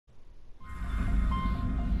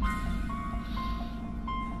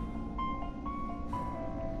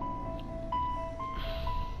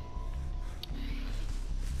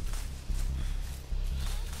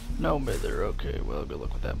No mither. Okay, well, good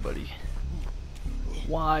luck with that, buddy.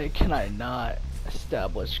 Why can I not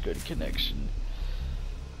establish good connection?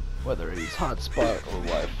 Whether it is hotspot or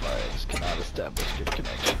Wi-Fi, I just cannot establish good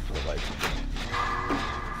connection for the life of me.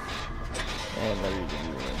 And there you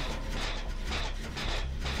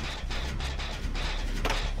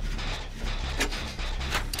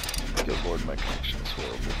go. Good lord, my connection is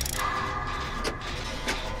horrible.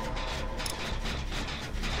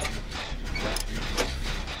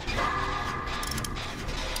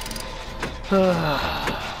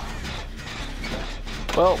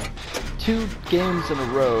 Well, 2 games in a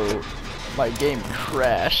row, my game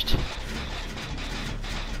crashed.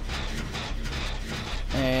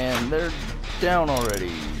 And they're down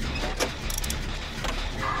already.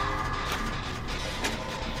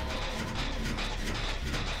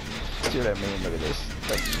 See what I mean? Look at this.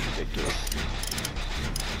 That's ridiculous.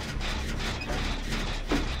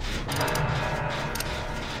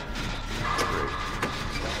 Great.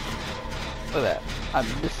 Look at that. I'm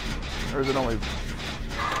missing. Or is it only...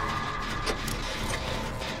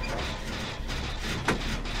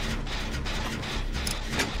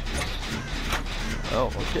 Oh,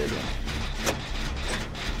 okay then.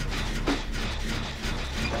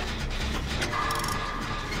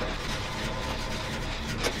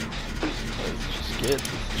 Let's just get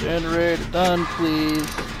this generator done, please.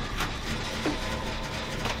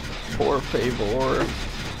 Por favor.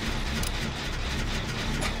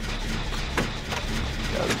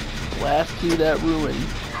 Gotta blast through that ruin.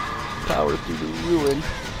 Power through the ruin.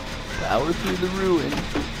 Power through the ruin.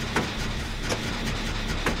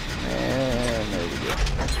 And there we go.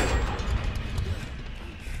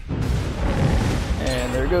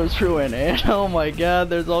 And there goes ruin. And oh my god,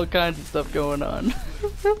 there's all kinds of stuff going on.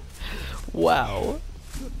 Wow.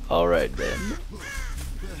 Alright then.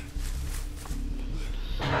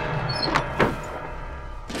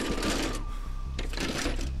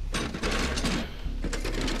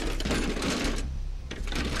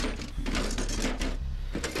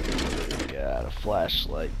 Got a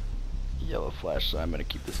flashlight. Yellow flashlight. I'm gonna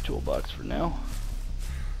keep this toolbox for now.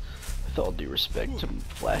 With all due respect to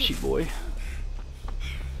Flashy Boy.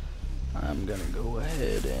 I'm gonna go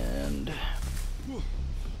ahead and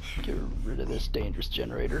get rid of this dangerous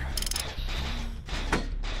generator.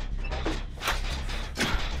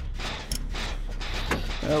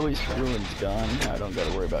 Well, at least Ruin's gone. I don't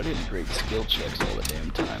gotta worry about hitting great skill checks all the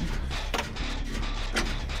damn time.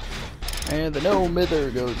 And the no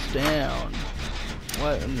mither goes down.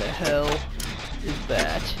 What in the hell is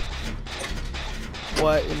that?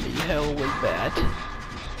 What in the hell was that?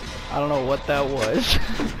 I don't know what that was,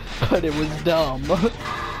 but it was dumb.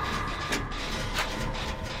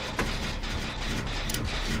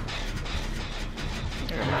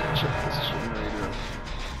 Check this generator.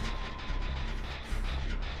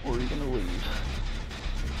 Or are you gonna leave?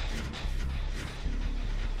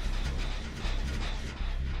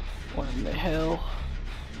 What in the hell?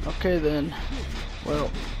 Okay then.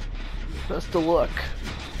 Well, best of luck.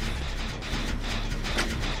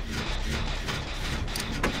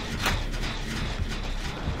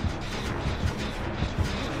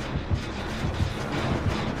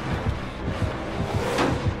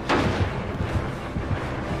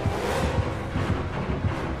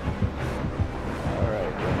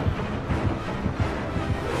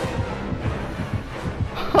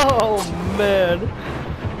 Oh man.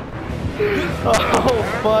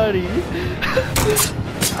 Oh buddy.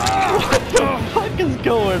 What the fuck is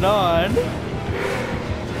going on?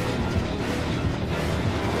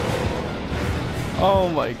 Oh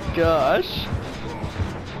my gosh.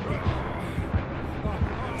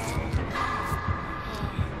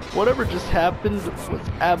 Whatever just happened was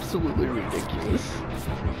absolutely ridiculous.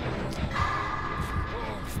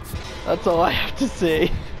 That's all I have to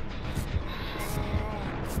say.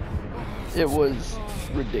 It was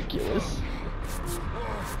ridiculous.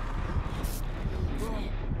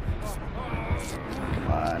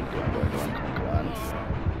 Come on, come on.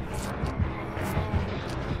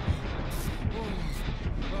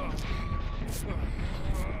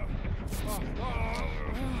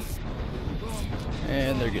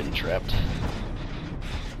 And they're getting trapped.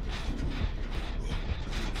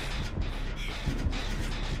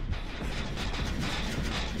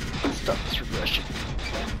 Stop this regression.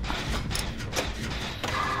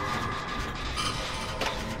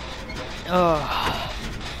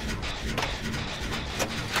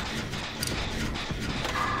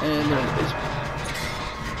 And they're in the basement.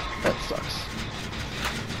 That sucks.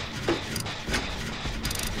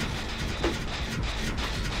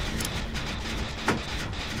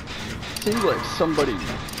 Seems like somebody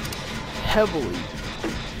heavily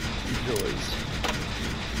enjoys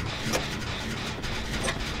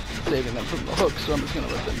saving them from the hook, so I'm just gonna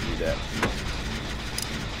let them do that.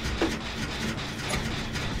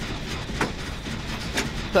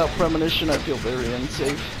 Without premonition, I feel very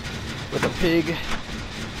unsafe with a pig,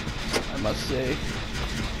 I must say.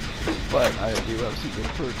 But I do have some good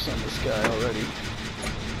perks on this guy already.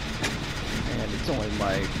 And it's only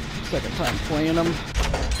my second time playing him.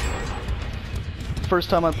 First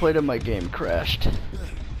time I played him, my game crashed.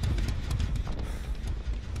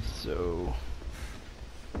 So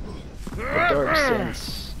the dark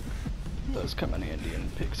sense does come in handy,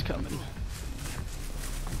 and pigs coming.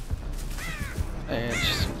 And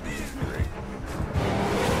just great.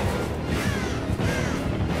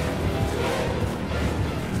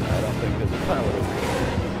 I don't think there's a pilot over here.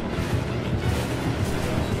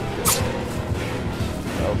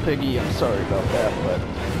 Oh, Piggy, I'm sorry about that, but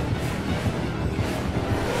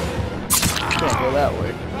can't go that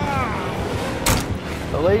way.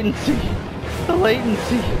 The latency! The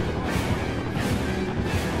latency!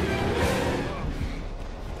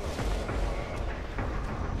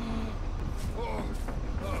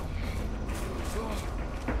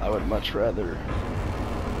 I would much rather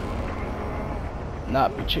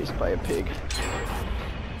not be chased by a pig.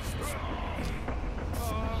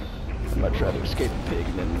 I'd much rather escape a pig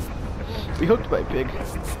than be hooked by a pig.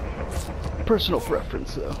 Personal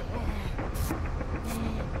preference, though.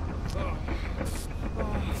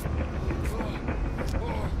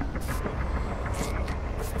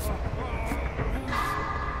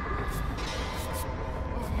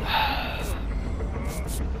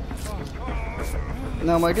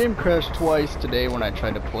 Now, my game crashed twice today when I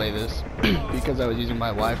tried to play this because I was using my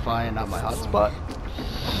Wi-Fi and not my hotspot.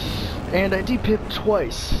 And I depipped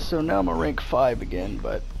twice, so now I'm a rank 5 again,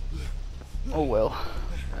 but oh well.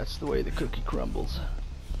 That's the way the cookie crumbles.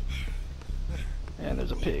 And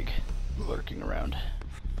there's a pig lurking around.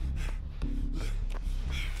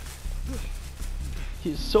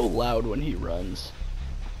 He's so loud when he runs.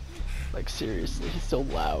 Like, seriously, he's so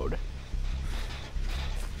loud.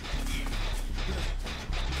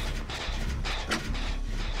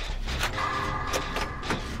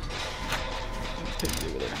 Pig's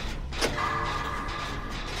over there.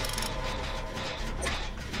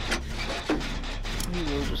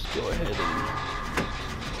 We'll just go ahead and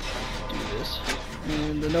do this.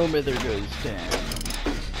 And the no-mither goes down.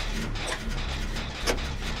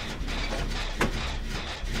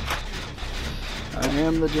 I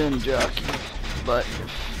am the gen jockey, but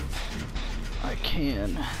if I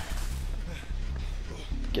can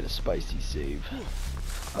get a spicy save.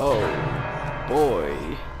 Oh boy,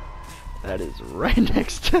 that is right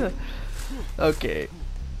next to. Okay.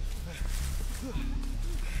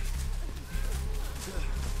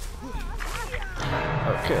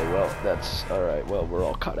 Okay, well, that's alright. Well, we're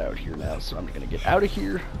all caught out here now, so I'm gonna get out of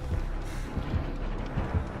here.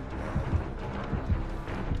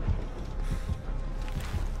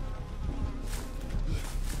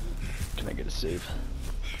 Can I get a save?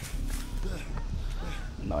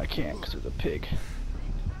 No, I can't because there's a pig.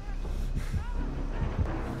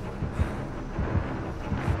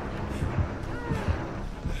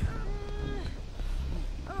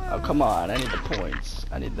 Oh, come on, I need the points.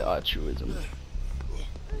 I need the altruism.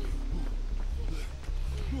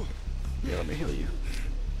 Yeah, let me heal you.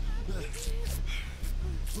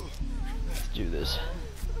 Let's do this.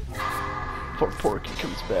 Before Porky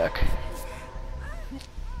comes back.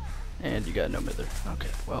 And you got no mither.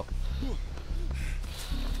 Okay, well.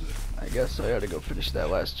 I guess I ought to go finish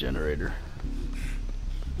that last generator.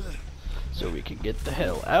 So we can get the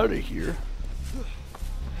hell out of here.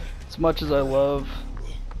 As much as I love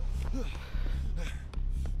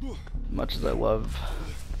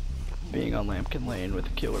being on Lambkin Lane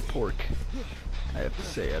with Killer Pork, I have to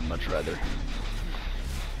say I'd much rather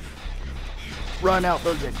run out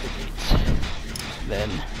those exit gates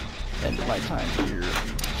than end my time here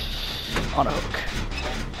on a hook.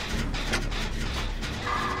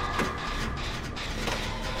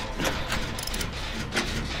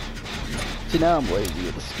 See, now I'm lazy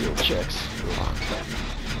with the skill checks.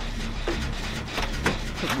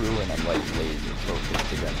 Ruin, I'm like laser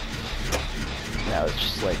focused again. Now it's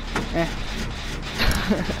just like, eh.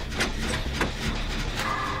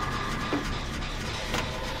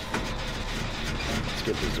 Let's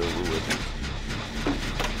get this over with.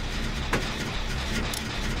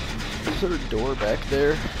 Is there a door back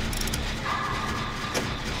there?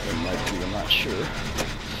 There might be, I'm not sure.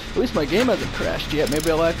 At least my game hasn't crashed yet.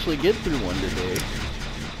 Maybe I'll actually get through one today.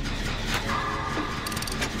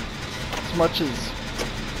 As much as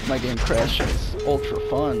my game crashing is ultra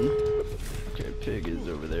fun. Okay, pig is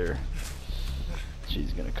over there.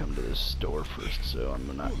 She's gonna come to this door first, so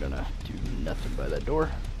I'm not gonna do nothing by that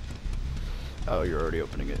door. Oh, you're already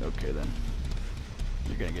opening it. Okay, then.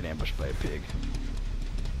 You're gonna get ambushed by a pig.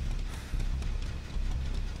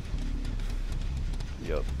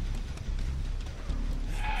 Yup.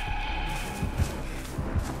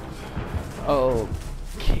 Oh,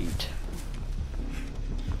 Kate.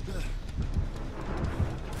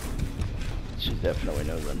 She definitely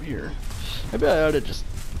knows I'm here. Maybe I ought to just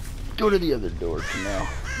go to the other door for now.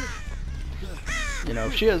 You know,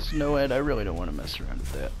 if she has NOED, I really don't want to mess around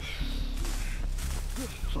with that.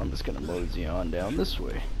 So I'm just gonna mosey on down this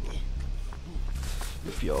way.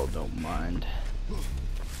 If y'all don't mind.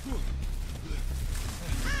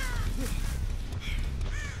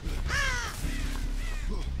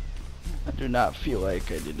 I do not feel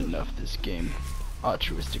like I did enough this game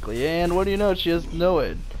altruistically. And what do you know? She has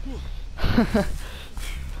NOED.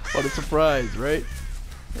 What a surprise, right?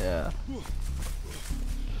 Yeah.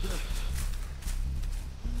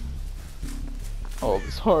 All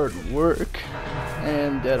this hard work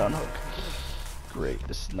and dead on hook. Great,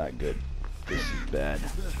 this is not good. This is bad.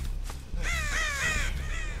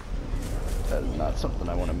 That is not something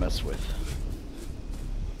I want to mess with.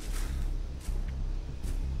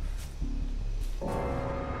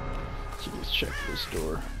 So let's check this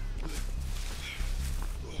door.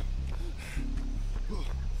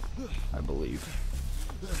 I believe.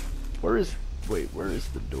 Where is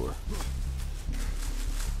the door?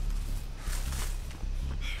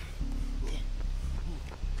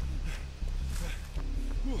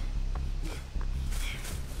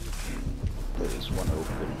 There's one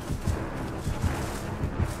open.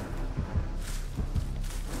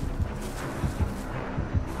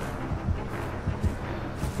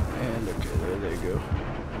 And okay, there they go.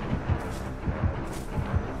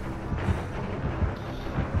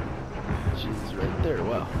 She's right there.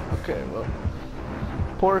 Wow. Okay, well,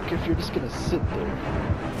 Pork, if you're just gonna sit there.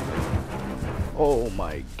 Oh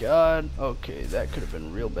my God. Okay, that could have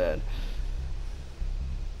been real bad.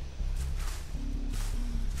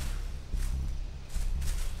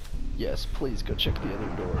 Yes, please go check the other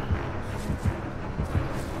door.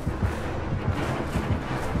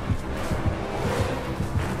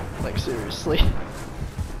 Like, seriously.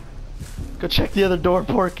 Go check the other door,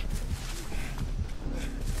 Pork.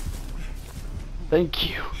 Thank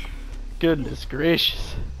you. Goodness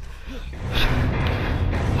gracious.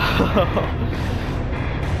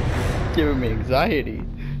 Giving me anxiety.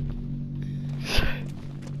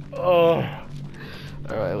 Oh.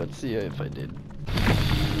 Alright, let's see if I did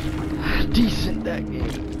decent that game,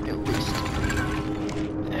 at least.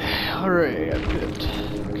 Alright, I picked.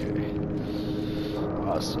 Okay.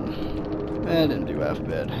 Awesome. I didn't do half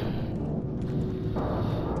bad.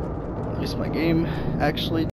 At least my game actually